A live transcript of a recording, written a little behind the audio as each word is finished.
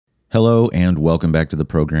Hello and welcome back to the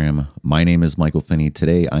program. My name is Michael Finney.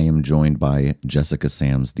 Today I am joined by Jessica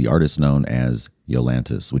Sams, the artist known as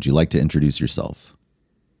Yolantis. Would you like to introduce yourself?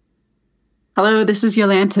 Hello, this is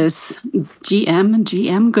Yolantis,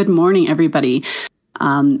 GM. Good morning, everybody.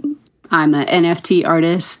 I'm an NFT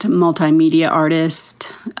artist, multimedia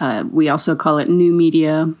artist. We also call it new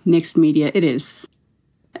media, mixed media. It is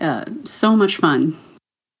so much fun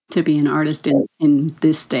to be an artist in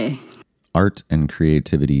this day. Art and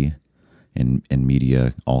creativity and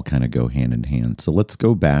media all kind of go hand in hand. So let's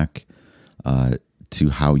go back to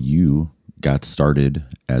how you got started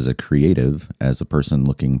as a creative, as a person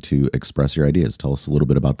looking to express your ideas. Tell us a little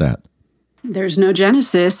bit about that. There's no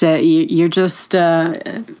genesis. You're just,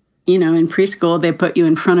 in preschool, they put you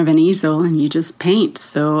in front of an easel and you just paint.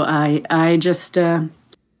 So I just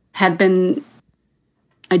had been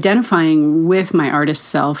identifying with my artist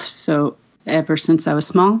self. So ever since I was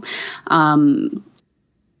small.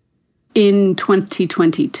 In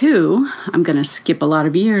 2022, I'm going to skip a lot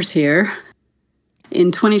of years here.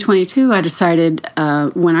 In 2022, I decided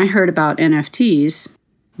when I heard about NFTs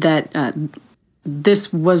that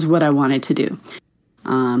this was what I wanted to do.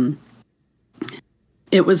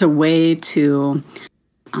 It was a way to.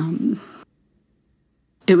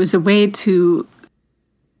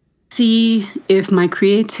 See if my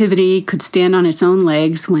creativity could stand on its own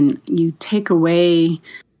legs when you take away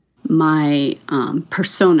my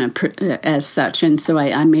persona as such. And so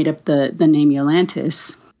I made up the name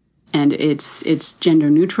Yolantis, and it's gender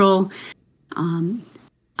neutral.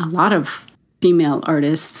 A lot of female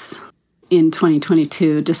artists in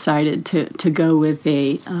 2022 decided to go with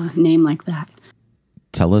a name like that.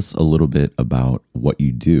 Tell us a little bit about what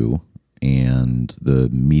you do and the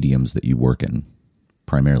mediums that you work in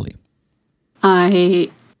primarily.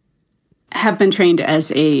 I have been trained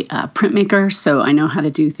as a printmaker, so I know how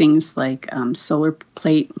to do things like solar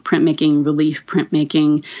plate printmaking, relief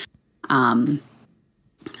printmaking. I'm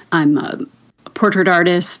a portrait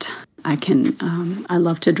artist. I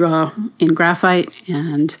love to draw in graphite,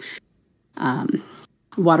 and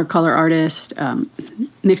watercolor artist,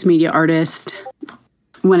 mixed media artist.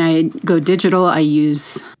 When I go digital, I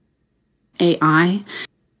use AI.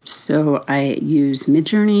 So I use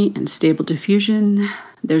Midjourney and Stable Diffusion.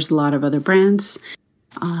 There's a lot of other brands.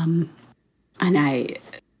 And I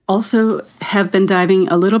also have been diving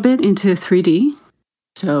a little bit into 3D.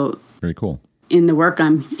 So very cool. In the work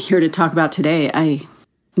I'm here to talk about today, I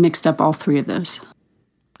mixed up all three of those.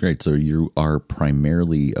 Great. So you are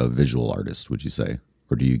primarily a visual artist, would you say?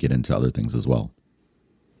 Or do you get into other things as well?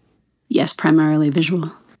 Yes, primarily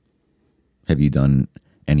visual. Have you done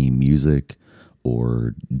any music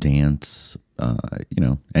or dance,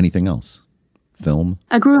 anything else? Film?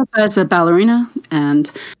 I grew up as a ballerina, and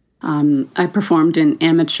I performed in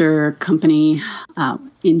amateur company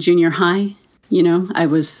in junior high. I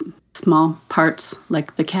was small parts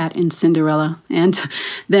like the cat in Cinderella. And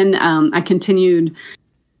then I continued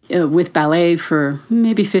with ballet for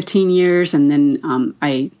maybe 15 years, and then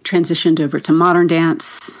I transitioned over to modern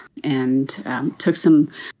dance and took some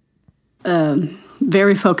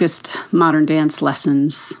very focused modern dance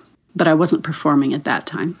lessons, but I wasn't performing at that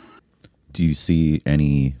time. Do you see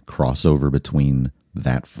any crossover between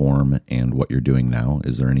that form and what you're doing now?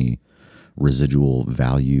 Is there any residual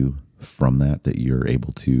value from that you're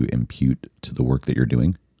able to impute to the work that you're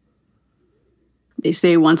doing? They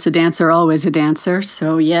say once a dancer, always a dancer.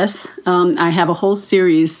 So yes, I have a whole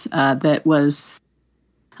series that was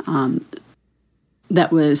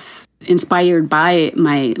inspired by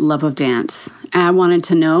my love of dance. I wanted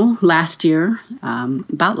to know last January,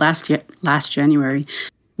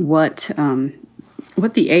 what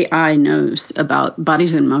the AI knows about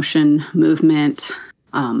bodies in motion, movement.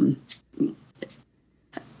 I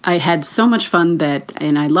had so much fun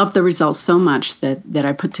and I loved the results so much that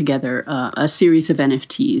I put together a series of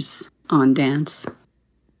NFTs on dance.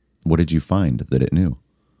 What did you find that it knew?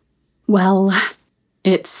 Well,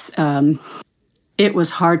 it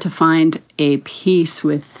was hard to find a piece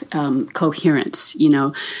with coherence.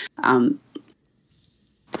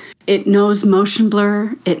 It knows motion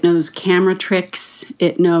blur, it knows camera tricks,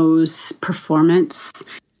 it knows performance.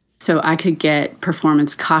 So I could get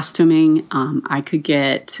performance costuming, I could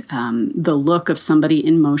get the look of somebody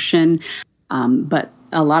in motion, but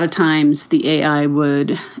a lot of times the AI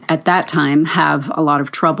would, at that time, have a lot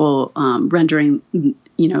of trouble rendering,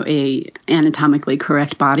 a anatomically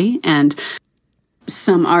correct body. And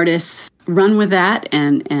some artists run with that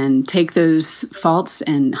and take those faults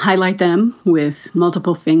and highlight them with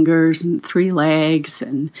multiple fingers and 3 legs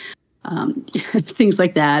and things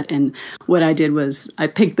like that. And what I did was I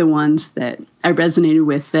picked the ones that I resonated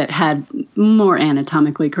with that had more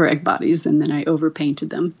anatomically correct bodies, and then I overpainted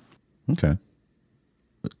them. Okay.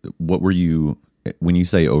 What were you, when you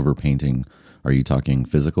say overpainting, are you talking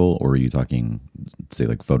physical or are you talking, say,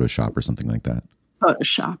 like Photoshop or something like that?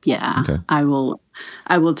 Photoshop, yeah. Okay. I will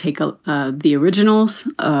take the originals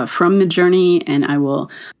from Midjourney, and I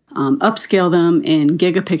will upscale them in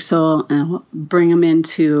gigapixel, and I'll bring them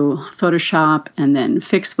into Photoshop, and then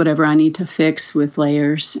fix whatever I need to fix with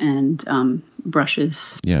layers and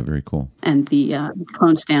brushes. Yeah, very cool. And the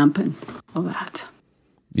clone stamp and all that.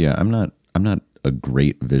 Yeah, I'm not a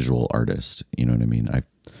great visual artist. You know what I mean? I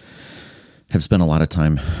have spent a lot of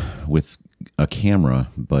time with a camera,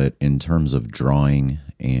 but in terms of drawing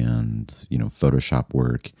and, Photoshop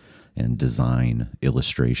work and design,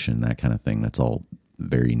 illustration, that kind of thing, that's all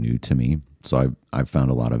very new to me. So I've found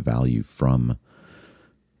a lot of value from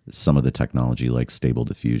some of the technology like Stable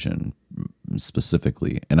Diffusion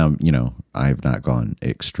specifically. And I have not gone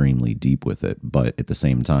extremely deep with it, but at the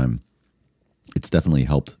same time, it's definitely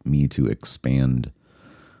helped me to expand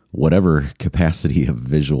whatever capacity of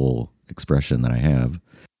visual expression that I have.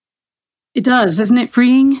 It does, isn't it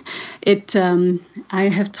freeing? I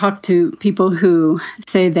have talked to people who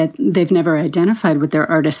say that they've never identified with their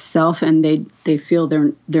artist self, and they feel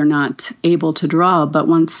they're not able to draw. But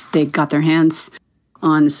once they got their hands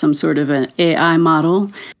on some sort of an AI model,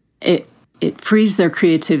 it frees their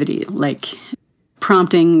creativity. Like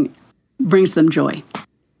prompting brings them joy.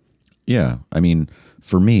 Yeah, I mean,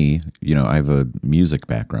 for me, I have a music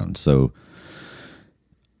background, so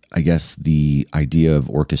I guess the idea of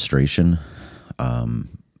orchestration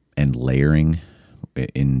and layering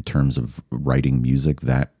in terms of writing music,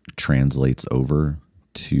 that translates over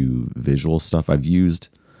to visual stuff. I've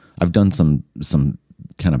done some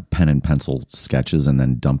kind of pen and pencil sketches and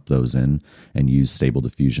then dumped those in and used Stable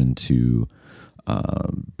Diffusion to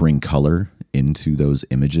bring color into those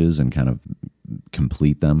images and kind of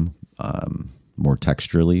complete them more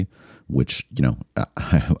texturally, which,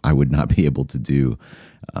 I would not be able to do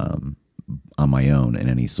on my own in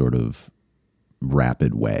any sort of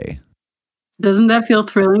rapid way. Doesn't that feel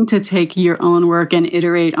thrilling to take your own work and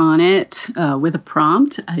iterate on it with a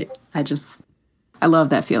prompt? I love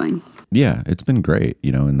that feeling. Yeah, it's been great,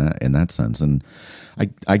 in that sense. And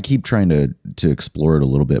I keep trying to explore it a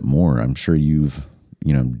little bit more. I'm sure you've,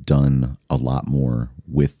 done a lot more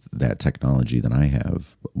with that technology than I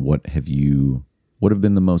have. What have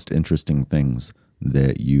been the most interesting things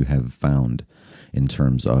that you have found in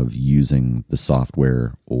terms of using the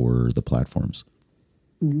software or the platforms?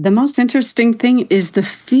 The most interesting thing is the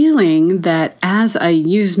feeling that as I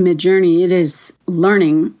use Midjourney, it is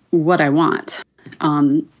learning what I want.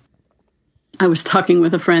 I was talking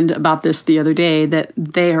with a friend about this the other day, that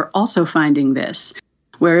they are also finding this,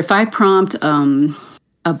 where if I prompt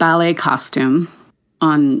a ballet costume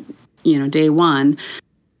on, day one,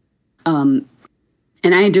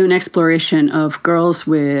 and I do an exploration of girls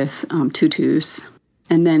with tutus,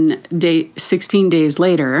 and then 16 days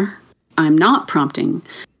later, I'm not prompting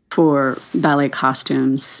for ballet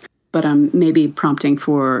costumes, but I'm maybe prompting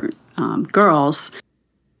for girls.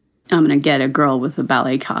 I'm going to get a girl with a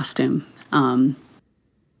ballet costume. And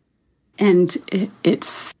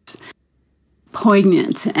it's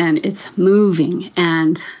poignant and it's moving.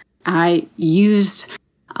 And I used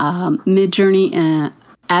Midjourney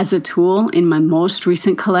as a tool in my most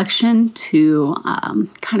recent collection to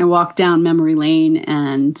kind of walk down memory lane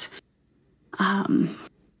and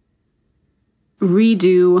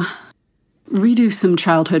redo some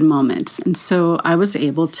childhood moments. And so I was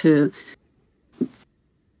able to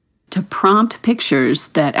prompt pictures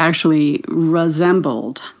that actually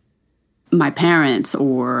resembled my parents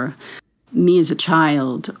or me as a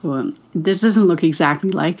child. Or this doesn't look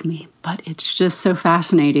exactly like me, but it's just so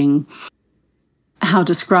fascinating how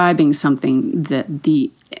describing something that the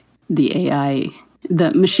AI,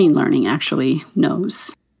 the machine learning actually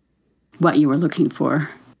knows what you were looking for.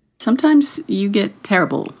 Sometimes you get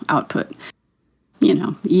terrible output.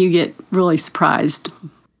 You get really surprised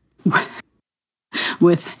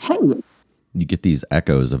with, hey. You get these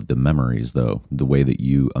echoes of the memories, though, the way that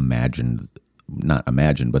you not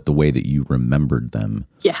imagined, but the way that you remembered them.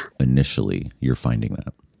 Yeah. Initially, you're finding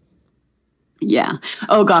that. Yeah.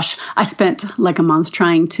 Oh gosh, I spent like a month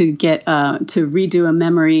trying to get to redo a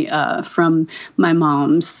memory from my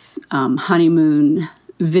mom's honeymoon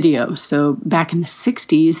video. So back in the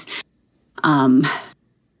 60s,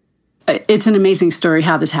 it's an amazing story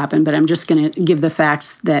how this happened, but I'm just going to give the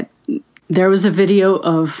facts that there was a video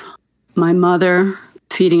of my mother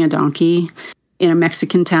feeding a donkey in a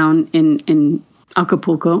Mexican town in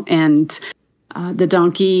Acapulco, and the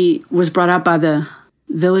donkey was brought out by the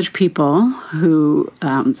village people who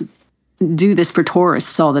do this for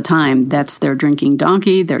tourists all the time. That's their drinking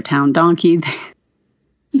donkey, their town donkey.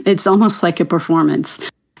 It's almost like a performance.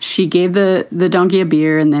 She gave the donkey a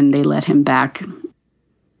beer, and then they let him back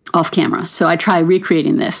off camera. So I tried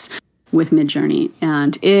recreating this with Midjourney,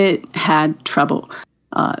 and it had trouble.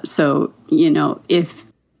 So, if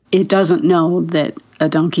it doesn't know that a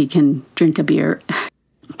donkey can drink a beer,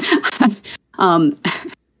 I'm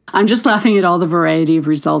just laughing at all the variety of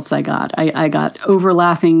results I got. I got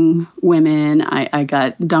over-laughing women. I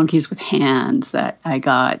got donkeys with hands. I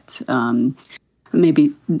got maybe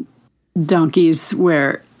donkeys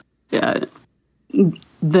where the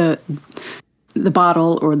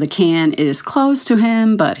bottle or the can is close to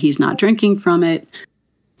him, but he's not drinking from it.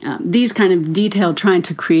 These kind of detailed, trying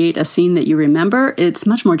to create a scene that you remember, it's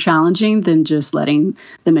much more challenging than just letting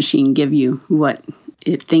the machine give you what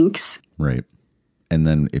it thinks. Right. And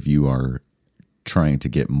then if you are trying to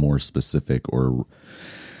get more specific or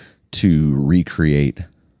to recreate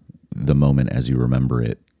the moment as you remember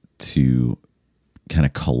it, to kind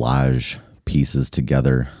of collage pieces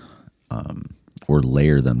together or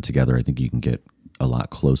layer them together, I think you can get a lot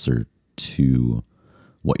closer to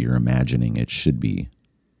what you're imagining it should be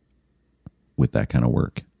with that kind of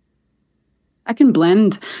work. I can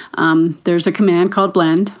blend. There's a command called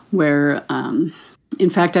blend where, in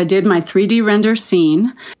fact, I did my 3D render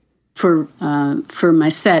scene for my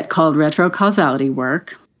set called retro causality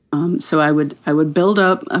work. So I would build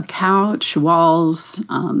up a couch, walls,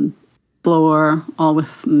 floor, all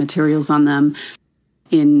with materials on them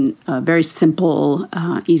in a very simple,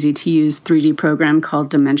 easy to use 3D program called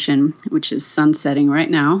Dimension, which is sunsetting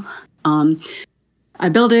right now. I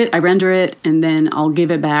build it, I render it, and then I'll give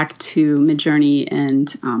it back to Midjourney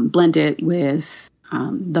and blend it with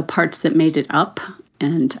the parts that made it up,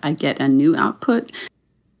 and I get a new output.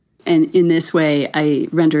 And in this way, I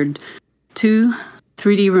rendered 2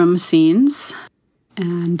 3D room scenes,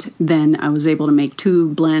 and then I was able to make 2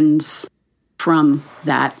 blends from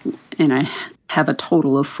that, and I have a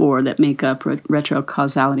total of 4 that make up retro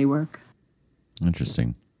causality work.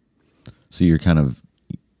 Interesting. So you're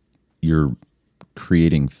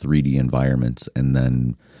creating 3D environments and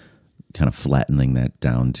then kind of flattening that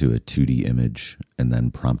down to a 2D image and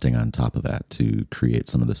then prompting on top of that to create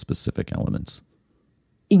some of the specific elements.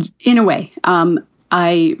 In a way,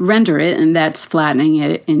 I render it, and that's flattening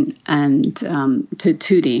it and to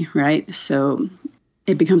 2D, right? So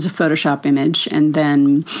it becomes a Photoshop image, and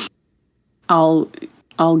then I'll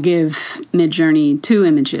give Midjourney 2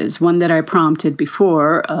 images, one that I prompted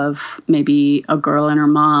before of maybe a girl and her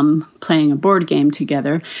mom playing a board game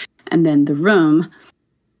together, and then the room.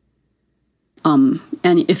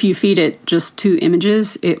 And if you feed it just 2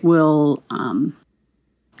 images, it will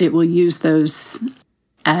use those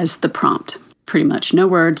as the prompt, pretty much. No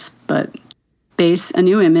words, but base a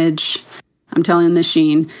new image. I'm telling the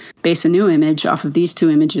machine, base a new image off of these 2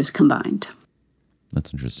 images combined.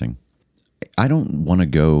 That's interesting. I don't want to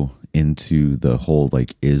go into the whole,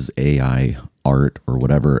 is AI art or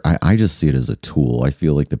whatever. I just see it as a tool. I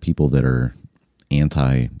feel like the people that are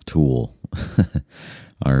anti-tool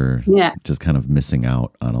are just kind of missing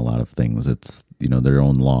out on a lot of things. It's, their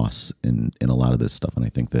own loss in a lot of this stuff. And I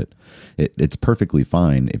think that it's perfectly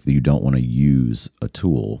fine if you don't want to use a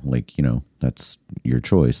tool. That's your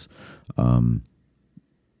choice. I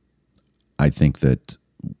think that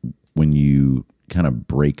when you kind of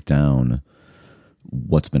break down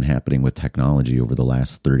what's been happening with technology over the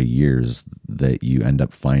last 30 years, that you end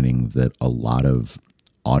up finding that a lot of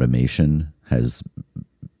automation has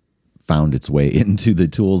found its way into the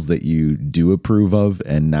tools that you do approve of.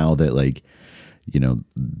 And now that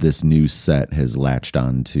this new set has latched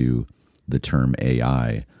on to the term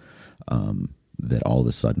AI, that all of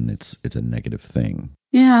a sudden it's a negative thing.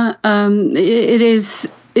 Yeah, it is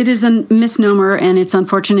a misnomer, and it's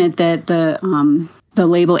unfortunate that the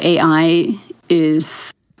label AI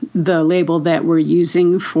is the label that we're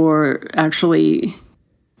using for actually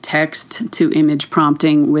text to image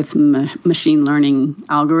prompting with machine learning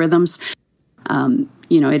algorithms.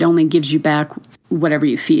 It only gives you back whatever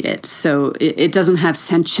you feed it. So it doesn't have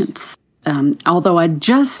sentience. Although I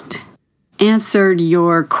just answered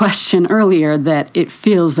your question earlier that it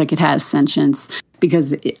feels like it has sentience,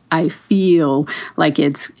 because I feel like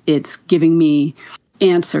it's giving me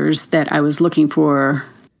answers that I was looking for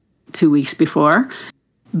 2 weeks before.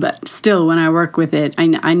 But still, when I work with it,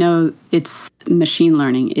 I know it's machine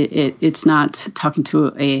learning. It's not talking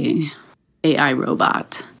to a AI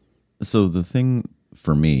robot. So the thing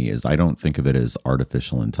for me is I don't think of it as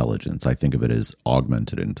artificial intelligence. I think of it as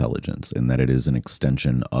augmented intelligence, and that it is an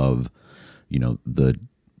extension of,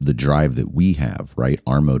 the drive that we have, right?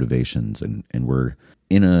 Our motivations, and we're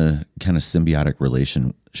in a kind of symbiotic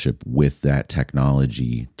relationship with that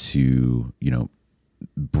technology to,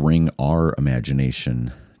 bring our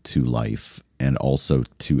imagination to life, and also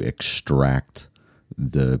to extract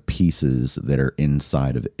the pieces that are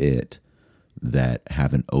inside of it that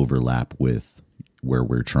have an overlap with where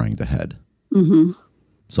we're trying to head. Mm-hmm.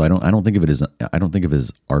 So I don't think of it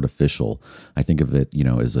as artificial. I think of it,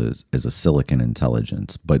 as a silicon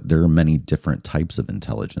intelligence, but there are many different types of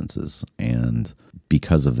intelligences. And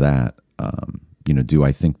because of that, do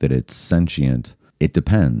I think that it's sentient? It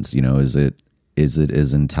depends. Is it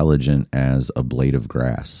as intelligent as a blade of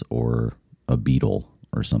grass or a beetle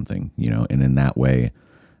or something, and in that way,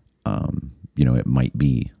 it might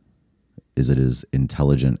be. Is it as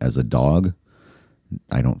intelligent as a dog?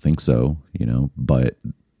 I don't think so, but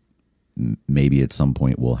maybe at some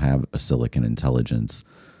point we'll have a silicon intelligence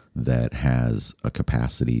that has a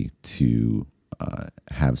capacity to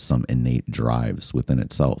have some innate drives within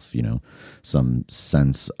itself, some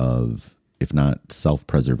sense of, if not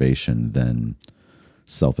self-preservation, then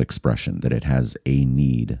self-expression, that it has a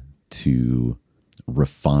need to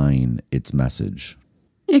refine its message.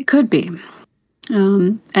 It could be.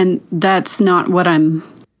 And that's not what I'm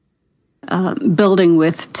building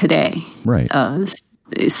with today. Right.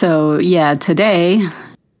 Today,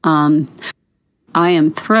 I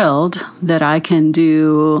am thrilled that I can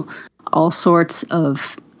do all sorts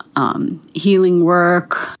of healing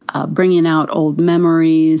work, bringing out old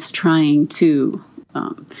memories, trying to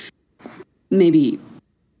maybe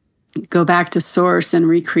go back to source and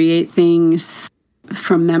recreate things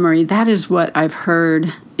from memory. That is what I've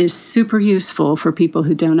heard is super useful for people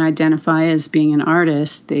who don't identify as being an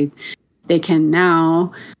artist. They can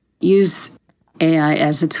now use AI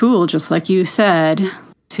as a tool, just like you said,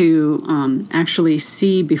 to actually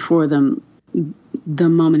see before them the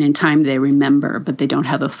moment in time they remember, but they don't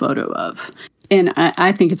have a photo of. And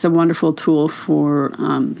I think it's a wonderful tool for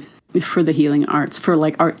the healing arts, for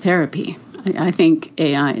like art therapy. I think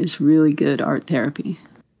AI is really good art therapy.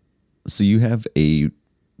 So you have a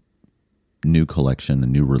new collection, a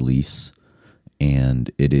new release, and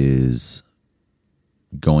it is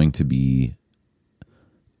going to be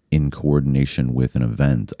in coordination with an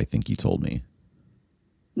event, I think you told me.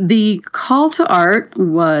 The call to art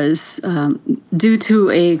was due to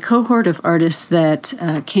a cohort of artists that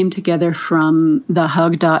came together from the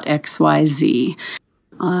hug.xyz.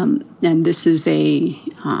 And this is a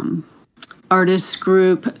artist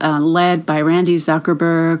group led by Randy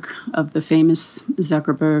Zuckerberg of the famous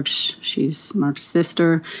Zuckerbergs. She's Mark's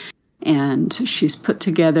sister, and she's put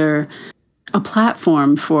together a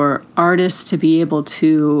platform for artists to be able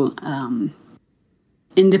to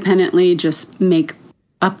independently just make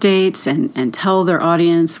updates and tell their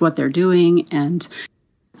audience what they're doing. And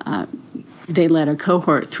they led a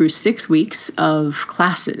cohort through 6 weeks of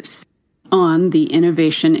classes on the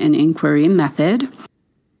innovation and inquiry method.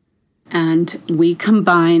 And we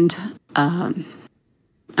combined,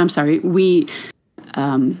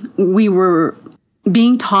 we were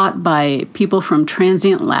being taught by people from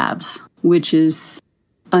Transient Labs, which is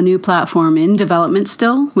a new platform in development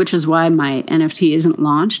still, which is why my NFT isn't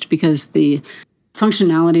launched, because the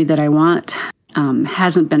functionality that I want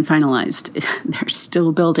hasn't been finalized. They're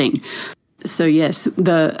still building. So yes,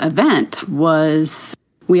 the event was,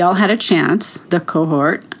 we all had a chance, the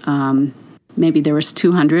cohort, maybe there was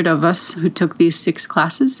 200 of us who took these 6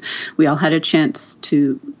 classes. We all had a chance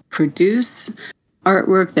to produce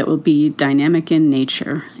artwork that will be dynamic in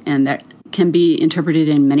nature and that can be interpreted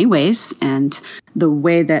in many ways. And the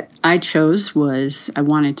way that I chose was I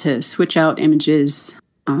wanted to switch out images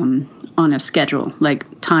on a schedule, like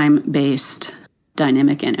time-based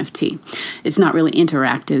dynamic NFT. It's not really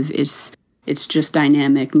interactive. It's just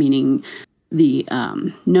dynamic, meaning the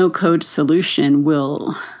no-code solution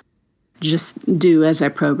will just do as I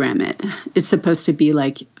program it. It's supposed to be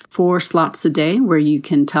like 4 slots a day where you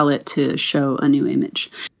can tell it to show a new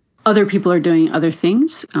image. Other people are doing other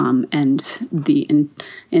things, and the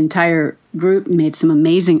entire group made some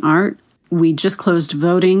amazing art. We just closed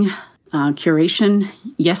voting curation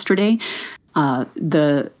yesterday.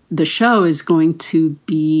 The show is going to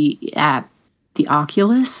be at the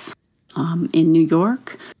Oculus in New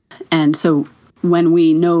York. And so when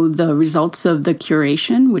we know the results of the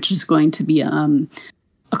curation, which is going to be a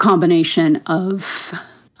combination of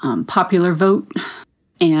popular vote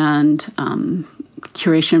and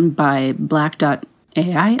curation by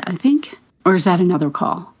Black.ai, I think. Or is that another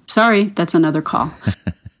call? Sorry, that's another call.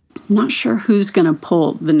 not sure who's going to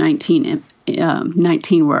pull the 19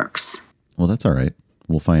 works. Well, that's all right.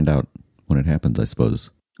 We'll find out when it happens, I suppose.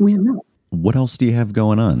 We will. What else do you have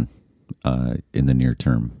going on in the near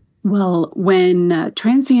term? Well, when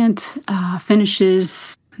Transient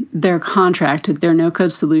finishes their contract, their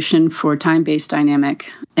no-code solution for time-based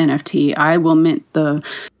dynamic NFT, I will mint the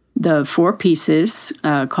 4 pieces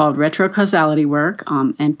called Retro Causality Work,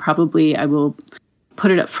 and probably I will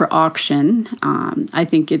put it up for auction. I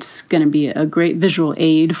think it's going to be a great visual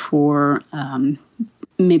aid for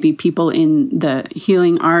maybe people in the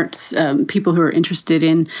healing arts, people who are interested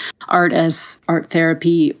in art as art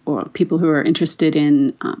therapy, or people who are interested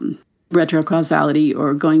in retrocausality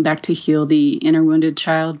or going back to heal the inner wounded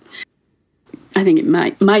child. I think it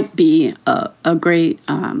might be a great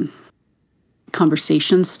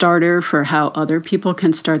conversation starter for how other people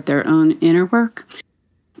can start their own inner work.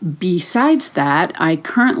 Besides that, I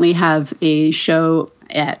currently have a show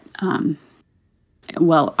at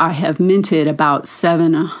I have minted about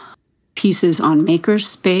 7 pieces on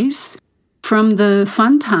Makerspace from the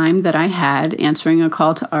fun time that I had answering a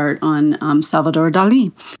call to art on Salvador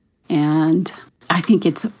Dali. And I think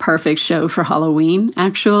it's a perfect show for Halloween,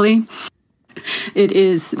 actually. It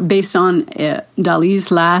is based on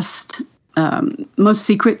Dali's last, most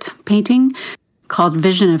secret painting called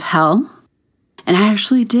Vision of Hell. And I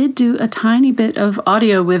actually did do a tiny bit of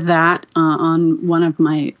audio with that on one of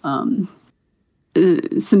my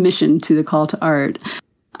submission to the call to art.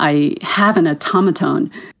 I have an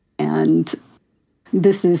automaton, and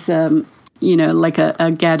this is like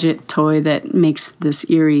a gadget toy that makes this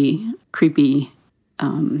eerie, creepy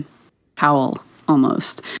howl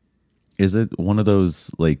almost. Is it one of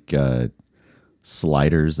those like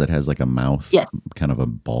sliders that has like a mouth? Yes. Kind of a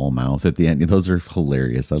ball mouth at the end. Those are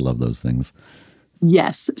hilarious. I love those things.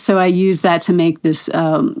 Yes. So I use that to make this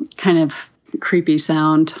kind of creepy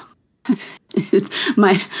sound.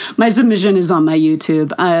 My submission is on my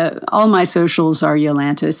YouTube. All my socials are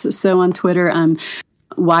Yolantis. So on Twitter, I'm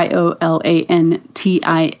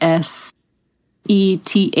YOLANTISETH,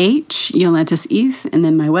 Yolantis ETH, and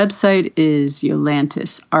then my website is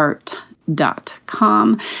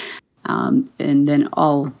yolantisart.com. And then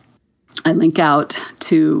I link out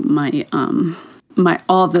to my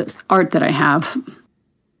all the art that I have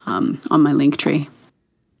on my link tree.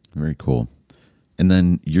 Very cool. And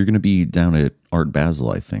then you're going to be down at Art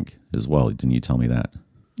Basel, I think, as well. Didn't you tell me that?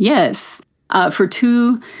 Yes. For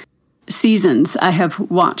 2 seasons, I have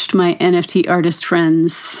watched my NFT artist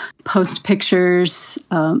friends post pictures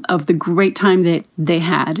of the great time that they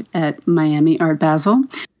had at Miami Art Basel.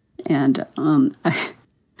 And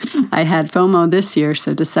I had FOMO this year,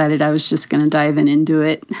 so decided I was just going to dive into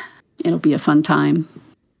it. It'll be a fun time.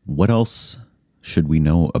 What else should we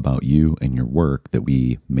know about you and your work that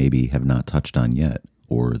we maybe have not touched on yet,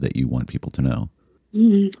 or that you want people to know?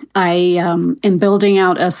 I am building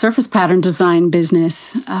out a surface pattern design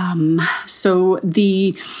business. So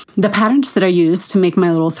the patterns that I use to make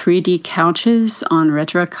my little 3D couches on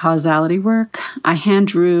retro causality work, I hand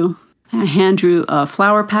drew a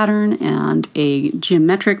flower pattern and a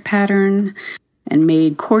geometric pattern and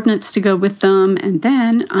made coordinates to go with them. And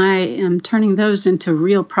then I am turning those into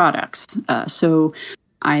real products. So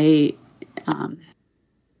I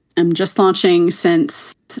am just launching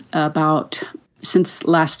since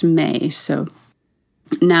last May. So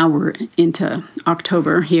now we're into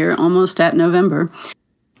October here, almost at November.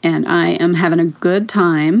 And I am having a good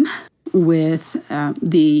time with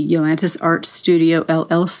the Yolantis Art Studio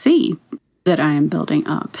LLC that I am building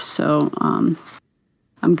up. So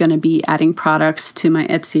I'm going to be adding products to my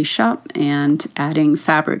Etsy shop and adding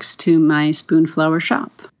fabrics to my Spoonflower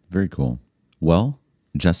shop. Very cool. Well,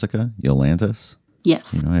 Jessica Yolantis.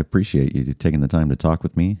 Yes. I appreciate you taking the time to talk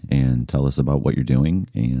with me and tell us about what you're doing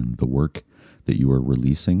and the work that you are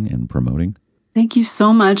releasing and promoting. Thank you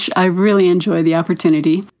so much. I really enjoy the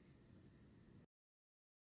opportunity.